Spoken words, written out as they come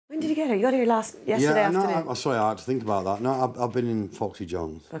did you get here? You got here yesterday afternoon? No, sorry, I had to think about that. No, I've been in Foxy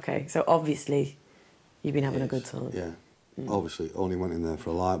John's. Okay, so obviously you've been having a good time. Yeah, obviously only went in there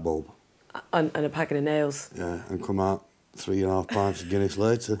for a light bulb. And a packet of nails. Yeah, and come out 3.5 pints of Guinness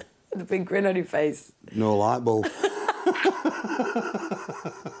later. The big grin on your face. No light bulb.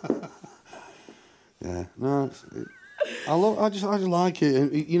 Yeah, no, I just like it,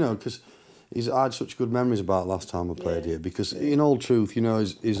 and, you know, because I had such good memories about last time I played here. Because in all truth, you know,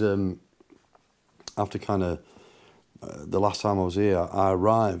 after kind of the last time I was here, I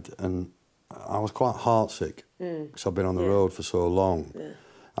arrived and I was quite heartsick because I've been on the road for so long,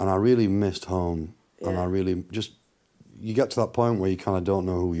 and I really missed home, and I really just. You get to that point where you kind of don't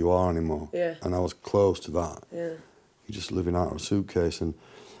know who you are anymore. Yeah. And I was close to that. Yeah. You're just living out of a suitcase. And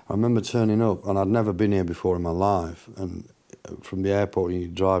I remember turning up, and I'd never been here before in my life. And from the airport, you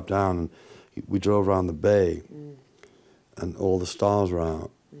drive down, and we drove around the bay, and all the stars were out.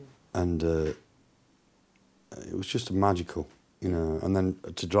 And it was just magical, you know. And then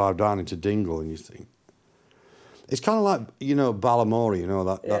to drive down into Dingle, and you think... It's kind of like, you know, Balamory, you know,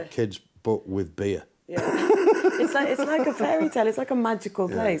 that kid's book with beer. Yeah. It's like a fairy tale. It's like a magical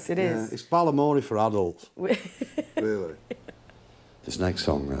place. It is. Yeah. It's Balamory for adults. Really. This next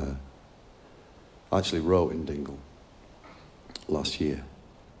song, I actually wrote in Dingle last year.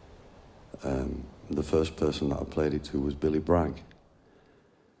 The first person that I played it to was Billy Bragg,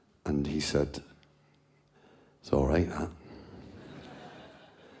 and he said, "It's all right, that,"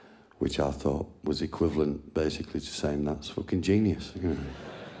 which I thought was equivalent, basically, to saying that's fucking genius. You know?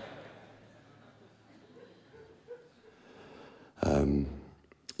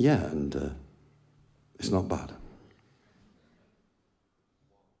 Yeah, and it's not bad.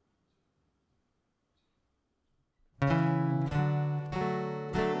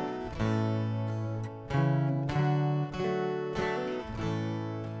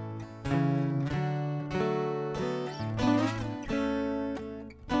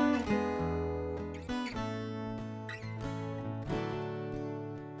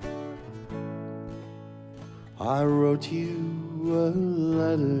 I wrote you a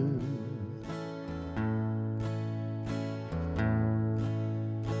letter,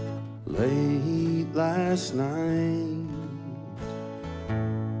 late last night.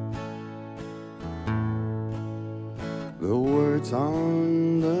 The words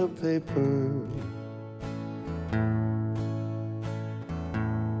on the paper,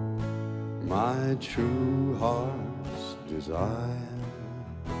 my true heart's desire.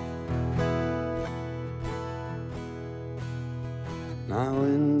 Now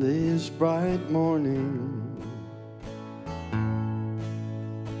in this bright morning,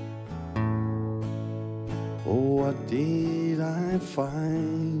 oh, what did I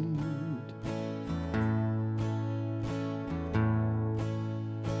find?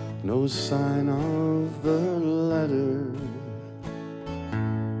 No sign of the letter,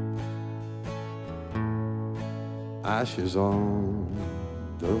 ashes on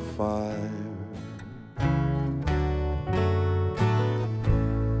the fire.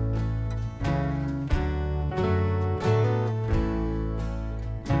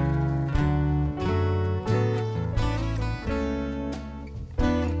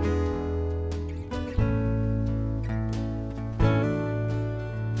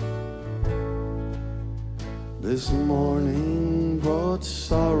 This morning brought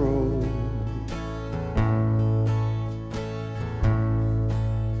sorrow,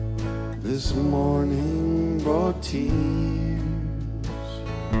 this morning brought tears.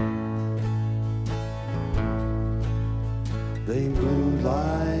 They bloomed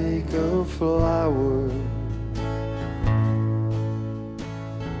like a flower,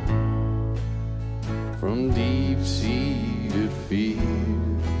 from deep-seated fears.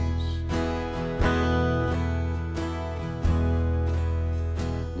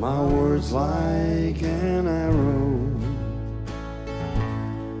 My words like an arrow,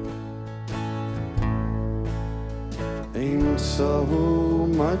 aimed so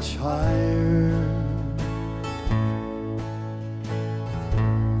much higher.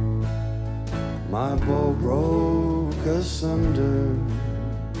 My bow broke asunder,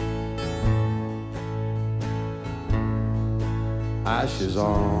 ashes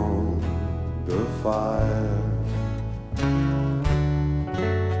on the fire.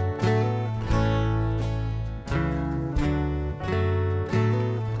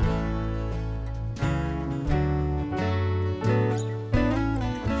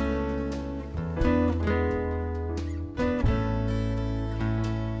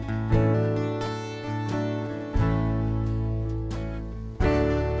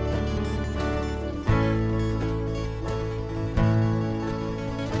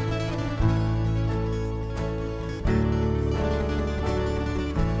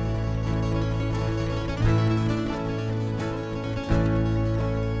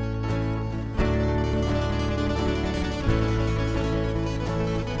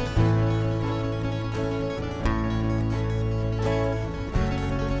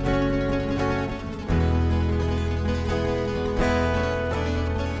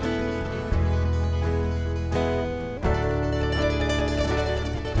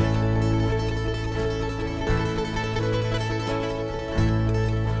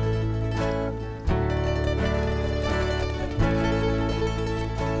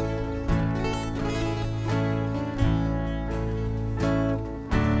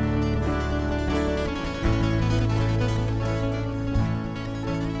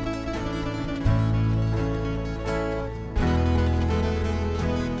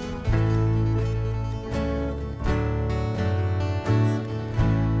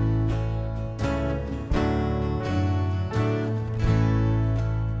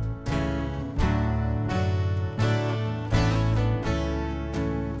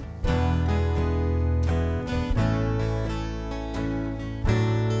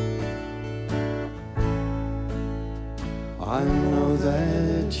 I know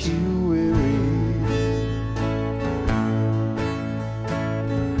that you weary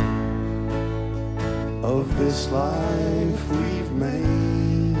of this life we've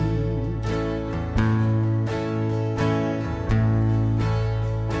made.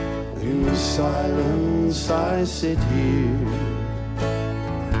 In silence I sit here,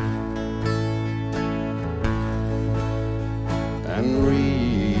 and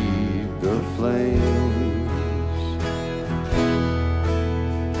read the flames.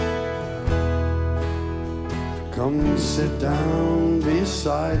 Come sit down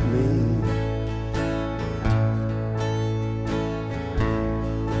beside me,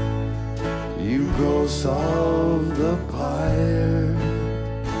 you ghost of the pyre,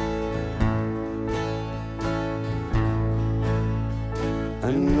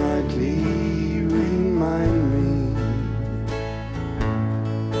 and nightly remind me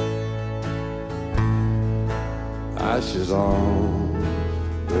ashes on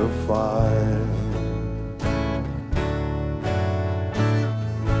the fire.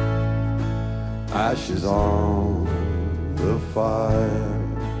 Ashes on the fire.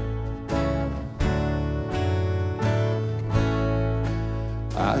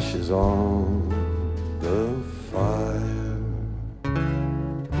 Ashes on